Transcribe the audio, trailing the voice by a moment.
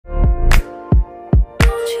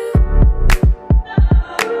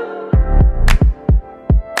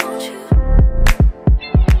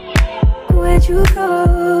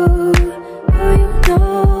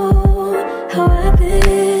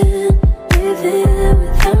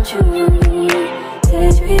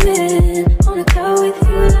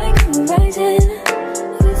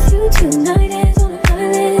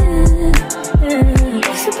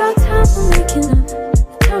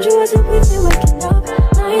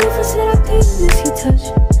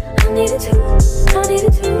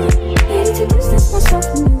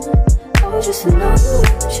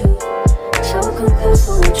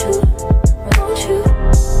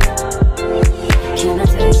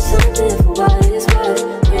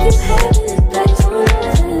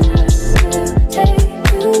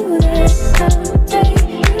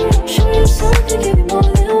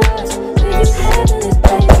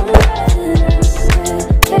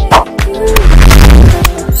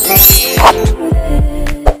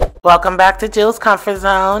Welcome back to Jill's Comfort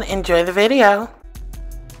Zone. Enjoy the video.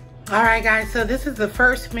 Alright guys, so this is the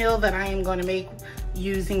first meal that I am going to make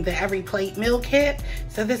using the Every Plate meal kit.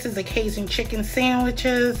 So this is the Cajun chicken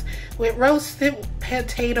sandwiches with roasted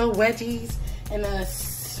potato wedgies and a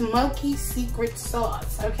smoky secret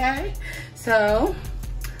sauce, okay? So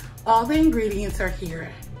all the ingredients are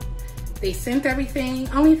here. They sent everything.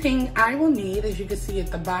 Only thing I will need, as you can see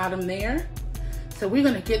at the bottom there. So we're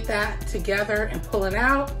gonna get that together and pull it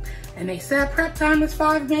out. And they said prep time is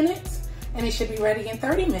 5 minutes and it should be ready in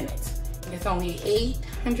 30 minutes. And it's only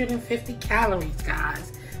 850 calories,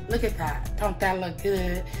 guys. Look at that. Don't that look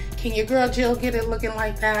good? Can your girl Jill get it looking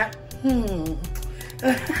like that?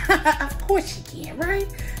 Of course she can, right?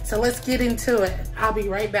 So let's get into it. I'll be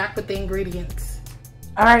right back with the ingredients.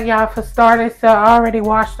 All right, y'all, for starters, so I already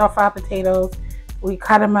washed off our potatoes. We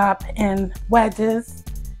cut them up in wedges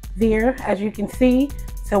there, as you can see.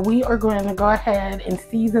 So we are going to go ahead and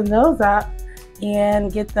season those up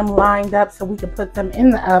and get them lined up so we can put them in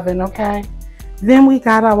the oven, okay? Then we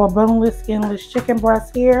got our boneless, skinless chicken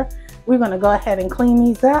breasts here. We're going to go ahead and clean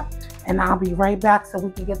these up, and I'll be right back so we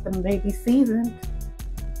can get them baby seasoned.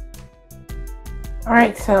 All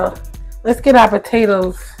right, so let's get our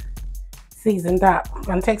potatoes seasoned up. I'm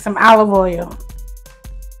going to take some olive oil.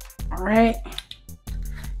 All right,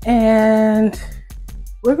 and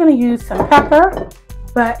we're going to use some pepper,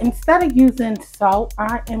 but instead of using salt,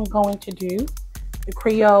 I am going to do the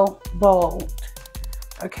Creole bold.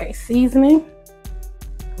 Okay, seasoning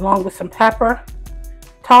along with some pepper.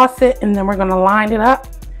 Toss it, and then we're going to line it up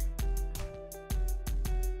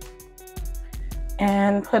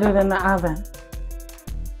and put it in the oven.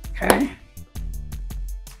 Okay.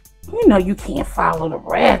 You know you can't follow the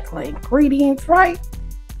regular ingredients, right?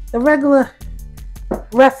 The regular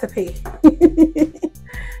recipe.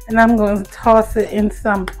 And I'm going to toss it in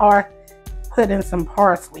some put in some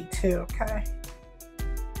parsley too, okay?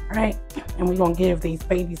 All right, and we're going to give these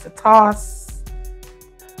babies a toss.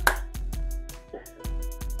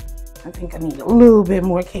 I think I need a little bit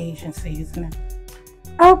more Cajun seasoning.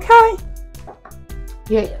 Okay.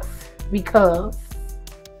 Yes, because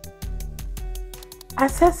I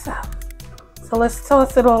said so. So let's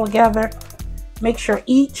toss it all together. Make sure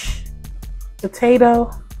each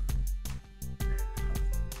potato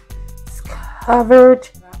is covered.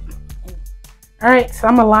 All right, so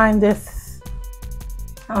I'm gonna line this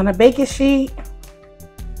on a baking sheet.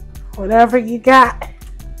 Whatever you got,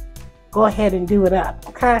 go ahead and do it up,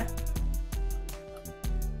 okay?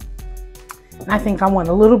 And I think I want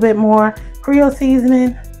a little bit more Creole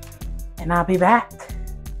seasoning, and I'll be back.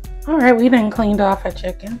 All right, we done cleaned off our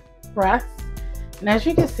chicken breast. And as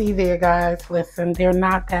you can see there, guys, listen, they're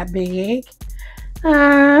not that big.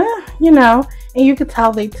 You know, and you could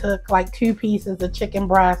tell they took like 2 pieces of chicken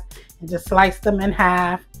breast and just sliced them in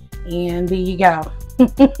half, and there you go.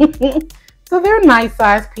 So they're nice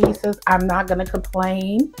sized pieces. I'm not gonna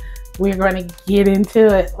complain. We're gonna get into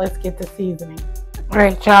it. Let's get the seasoning. All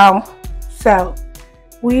right, y'all. So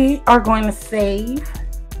we are going to save,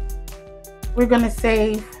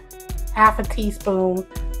 half a teaspoon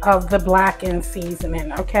of the blackened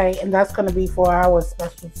seasoning, okay? And that's going to be for our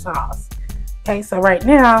special sauce. Okay, so right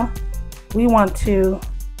now we want to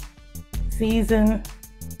season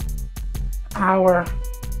our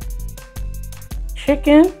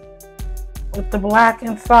chicken with the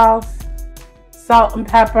blackened sauce, salt and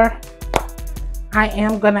pepper. I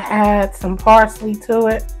am going to add some parsley to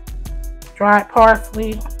it. Dried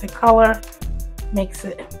parsley. The color makes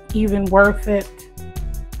it even worth it.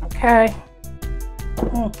 Okay.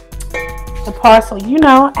 The parsley, you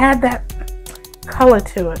know, add that color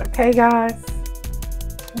to it. Okay, guys.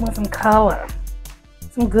 I want some color.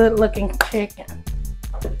 Some good looking chicken.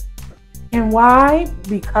 And why?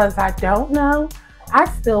 Because I don't know. I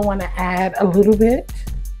still want to add a little bit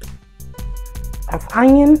of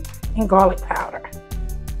onion and garlic powder.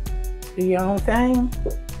 Do your own thing.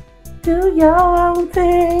 Do your own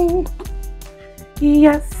thing.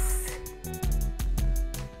 Yes.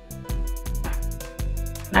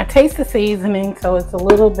 Now taste the seasoning, so it's a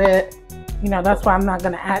little bit, you know, that's why I'm not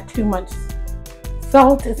going to add too much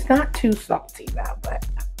salt. It's not too salty though, but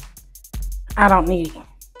I don't need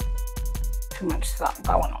too much salt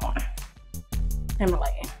going on.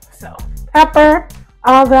 Himalayan. So pepper,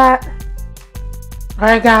 all that. All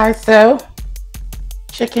right, guys, so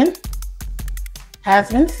chicken has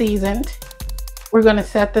been seasoned. We're going to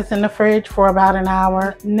set this in the fridge for about an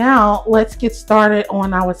hour. Now let's get started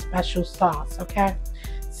on our special sauce, okay?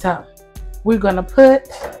 So we're going to put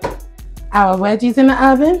our wedgies in the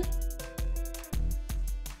oven.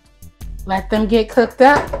 Let them get cooked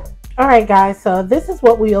up. All right, guys, so this is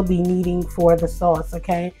what we'll be needing for the sauce,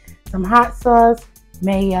 okay? some hot sauce,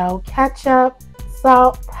 mayo, ketchup,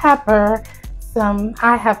 salt, pepper,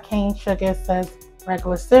 I have cane sugar, says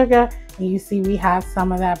regular sugar, and you see we have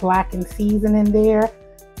some of that blackened seasoning there.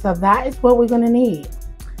 So that is what we're going to need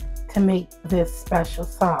to make this special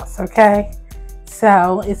sauce, okay?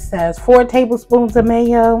 So it says 4 tablespoons of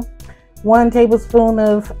mayo, 1 tablespoon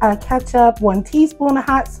of ketchup, 1 teaspoon of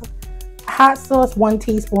hot sauce, 1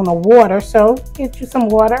 teaspoon of water, so get you some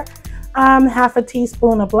water, half a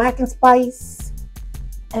teaspoon of blackened spice,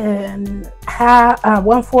 and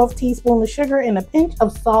 1/4 teaspoon of sugar, and a pinch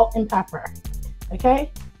of salt and pepper. Okay,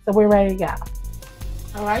 so we're ready to go.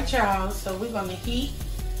 All right, y'all, so we're going to heat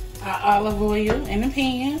our olive oil in the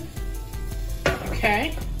pan.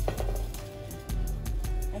 Okay,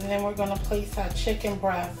 and then we're going to place our chicken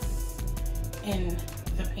breasts in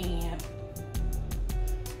the pan.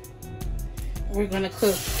 We're going to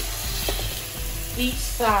cook each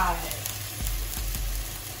side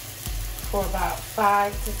for about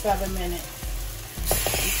 5 to 7 minutes.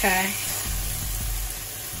 Okay.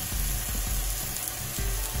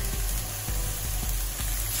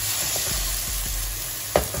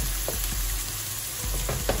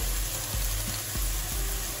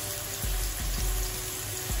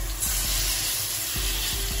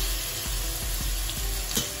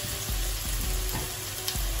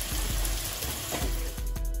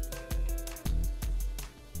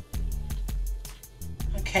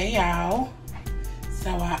 Okay, y'all, so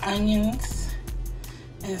our onions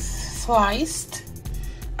is sliced.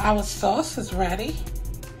 Our sauce is ready.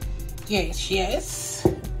 Yes, yes.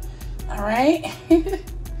 All right.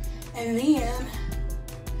 And then,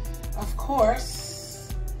 of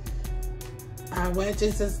course, our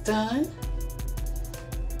wedges is done.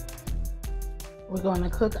 We're going to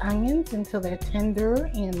cook onions until they're tender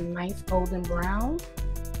and nice golden brown.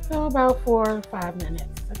 So about 4 to 5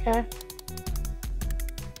 minutes, okay?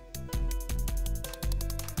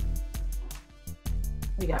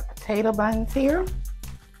 We got potato buns here.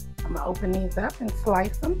 I'm gonna open these up and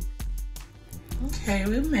slice them. Okay,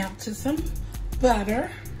 we melted some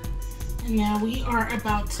butter. And now we are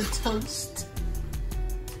about to toast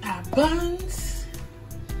our buns.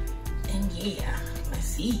 And yeah,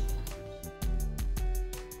 let's eat.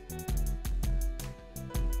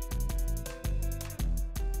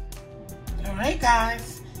 All right,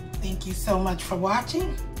 guys, thank you so much for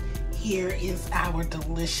watching. Here is our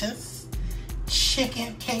delicious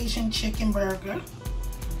Cajun chicken burger.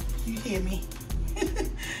 You hear me?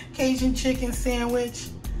 Cajun chicken sandwich,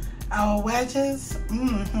 our wedges,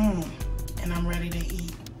 and I'm ready to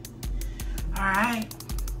eat. All right,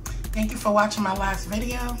 thank you for watching my last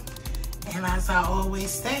video, and as I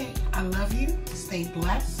always say, I love you, stay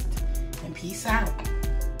blessed, and peace out.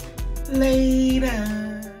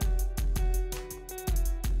 Later.